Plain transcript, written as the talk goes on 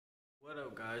What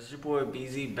up guys, your boy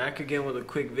BZ back again with a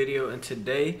quick video, and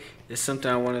today is something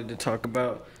I wanted to talk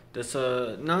about that's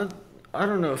not, I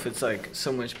don't know if it's like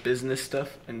so much business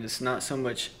stuff, and it's not so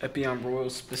much Epyon Royal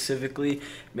specifically.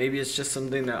 Maybe it's just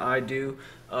something that I do,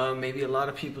 maybe a lot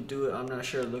of people do it, I'm not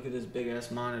sure. Look at this big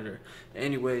ass monitor.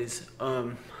 Anyways, uh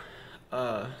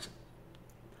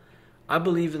I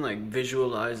believe in like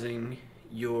visualizing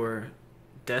your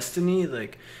destiny,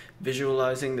 like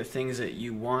visualizing the things that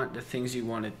you want, the things you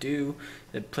want to do,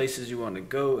 the places you want to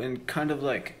go, and kind of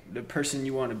like the person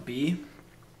you want to be.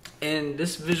 And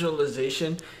this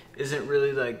visualization isn't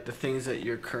really like the things that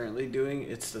you're currently doing,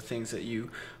 it's the things that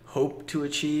you hope to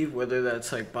achieve, whether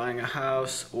that's like buying a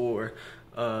house or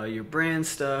your brand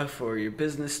stuff or your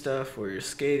business stuff or your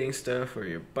skating stuff or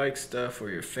your bike stuff or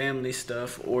your family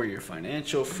stuff or your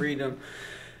financial freedom.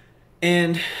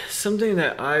 And something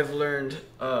that I've learned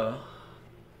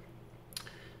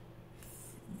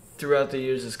throughout the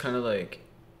years is kind of like,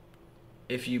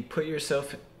 if you put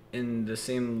yourself in the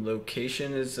same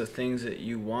location as the things that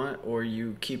you want, or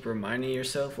you keep reminding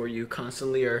yourself, or you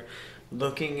constantly are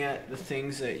looking at the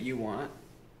things that you want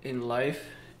in life,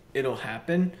 it'll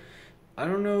happen. I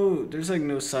don't know, there's like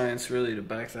no science really to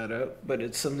back that up, but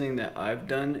it's something that I've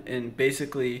done. And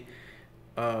basically,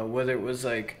 whether it was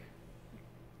like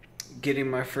getting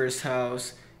my first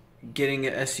house, getting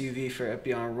an SUV for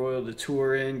Epyon Royal to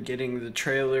tour in, getting the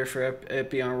trailer for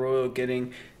Epyon Royal,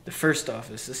 getting the first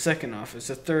office, the second office,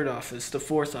 the third office, the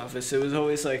fourth office. It was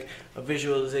always like a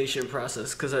visualization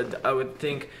process, because I would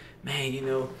think, man, you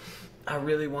know, I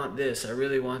really want this, I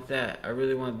really want that, I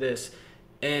really want this.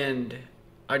 And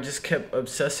I just kept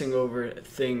obsessing over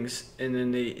things, and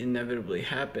then they inevitably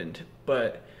happened.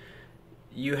 But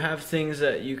you have things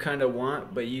that you kind of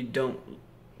want, but you don't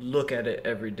look at it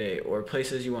every day, or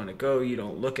places you want to go, you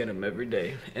don't look at them every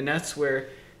day. And that's where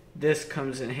this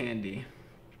comes in handy.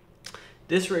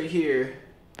 This right here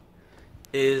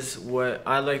is what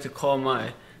I like to call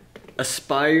my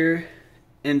aspire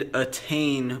and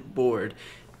attain board.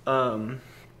 And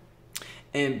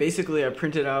basically I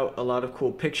printed out a lot of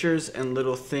cool pictures and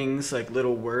little things, like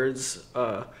little words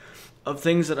of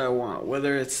things that I want,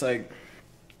 whether it's like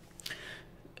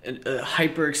a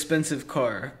hyper expensive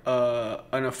car,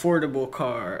 an affordable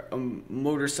car, a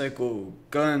motorcycle,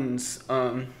 guns,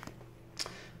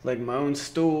 like my own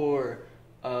store,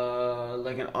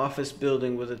 like an office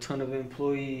building with a ton of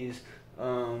employees,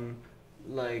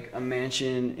 like a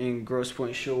mansion in Grosse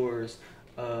Pointe Shores,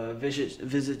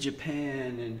 visit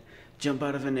Japan and jump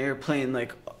out of an airplane,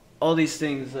 like all these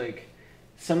things. Like,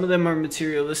 some of them are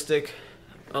materialistic,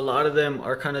 a lot of them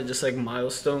are kind of just like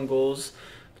milestone goals.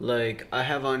 Like I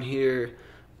have on here,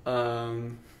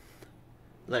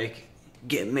 like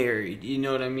get married, you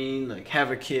know what I mean? Like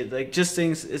have a kid, like just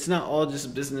things. It's not all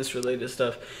just business related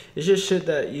stuff. It's just shit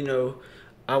that, you know,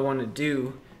 I want to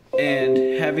do. And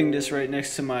having this right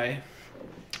next to my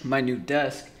new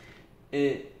desk,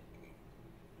 it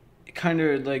kind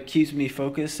of like keeps me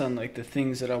focused on like the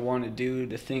things that I want to do,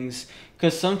 the things,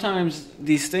 because sometimes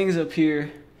these things up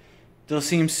here, they'll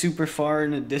seem super far in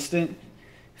the distant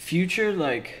future,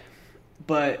 like,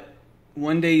 but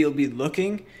one day you'll be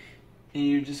looking and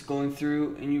you're just going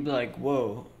through and you'll be like,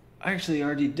 whoa, I actually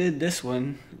already did this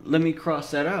one, let me cross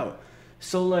that out.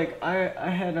 So like I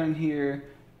had on here,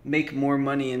 make more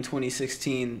money in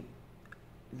 2016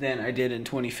 than I did in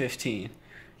 2015,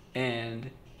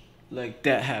 and like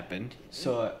that happened,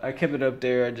 so I kept it up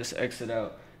there. I just exit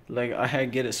out. Like I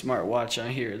had get a smartwatch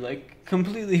on here, like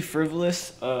completely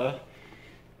frivolous,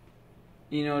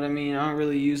 you know what I mean? I don't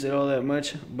really use it all that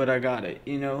much, but I got it,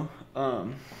 you know?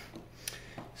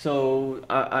 So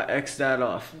I X that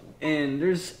off. And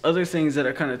there's other things that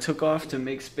I kind of took off to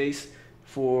make space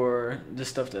for the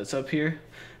stuff that's up here.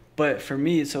 But for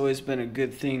me, it's always been a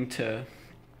good thing to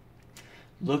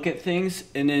look at things,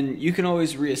 and then you can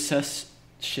always reassess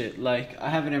shit. Like I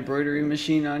have an embroidery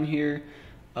machine on here.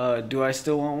 Do I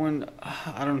still want one?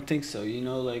 I don't think so, you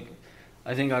know? Like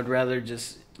I think I'd rather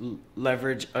just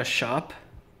leverage a shop,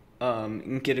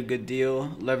 and get a good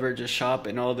deal, leverage a shop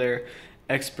and all their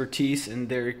expertise and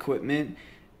their equipment,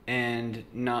 and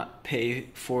not pay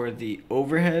for the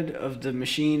overhead of the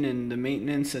machine and the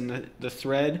maintenance and the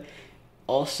thread.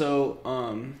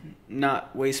 Also,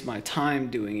 not waste my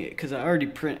time doing it, because I already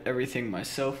print everything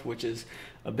myself, which is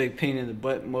a big pain in the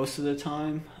butt most of the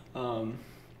time.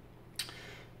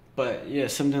 But yeah,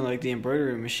 something like the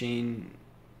embroidery machine,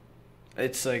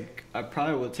 it's like I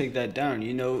probably will take that down.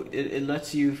 You know, it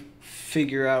lets you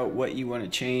figure out what you want to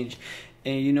change,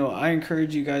 and you know, I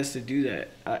encourage you guys to do that.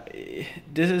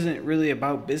 This isn't really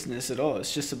about business at all.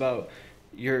 It's just about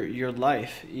your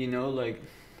life. You know, like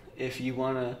if you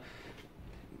want to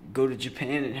go to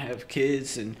Japan and have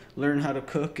kids and learn how to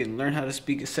cook and learn how to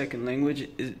speak a second language.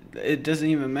 It doesn't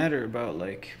even matter about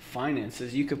like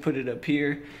finances. You could put it up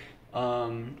here,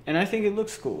 and I think it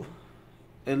looks cool.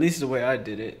 At least the way I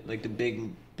did it, like the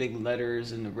big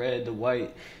letters and the red, the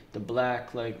white, the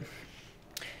black. Like,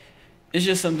 it's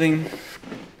just something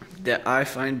that I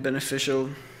find beneficial.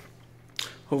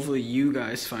 Hopefully you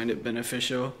guys find it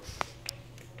beneficial.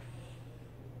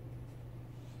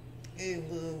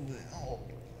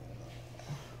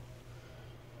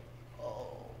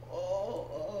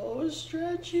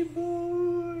 Stretchy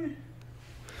boy.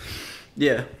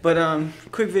 Yeah, but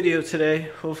quick video today.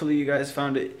 Hopefully you guys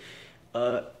found it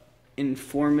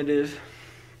informative.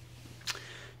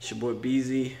 It's your boy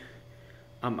Beezy.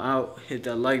 I'm out. Hit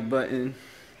that like button.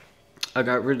 I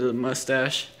got rid of the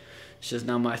mustache. It's just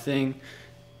not my thing.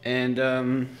 And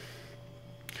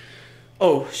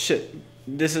oh shit,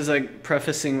 this is like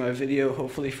prefacing my video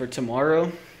hopefully for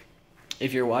tomorrow.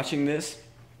 If you're watching this,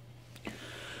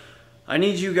 I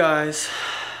need you guys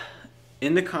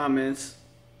in the comments,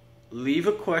 leave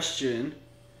a question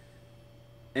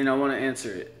and I want to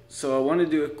answer it. So I want to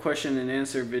do a question and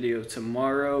answer video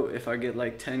tomorrow. If I get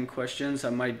like 10 questions, I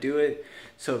might do it.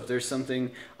 So if there's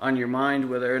something on your mind,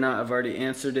 whether or not I've already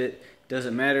answered it,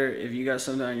 doesn't matter. If you got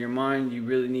something on your mind, you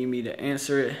really need me to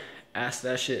answer it, ask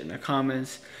that shit in the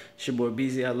comments. It's your boy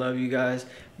Beezy. I love you guys.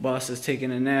 Boss is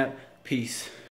taking a nap. Peace.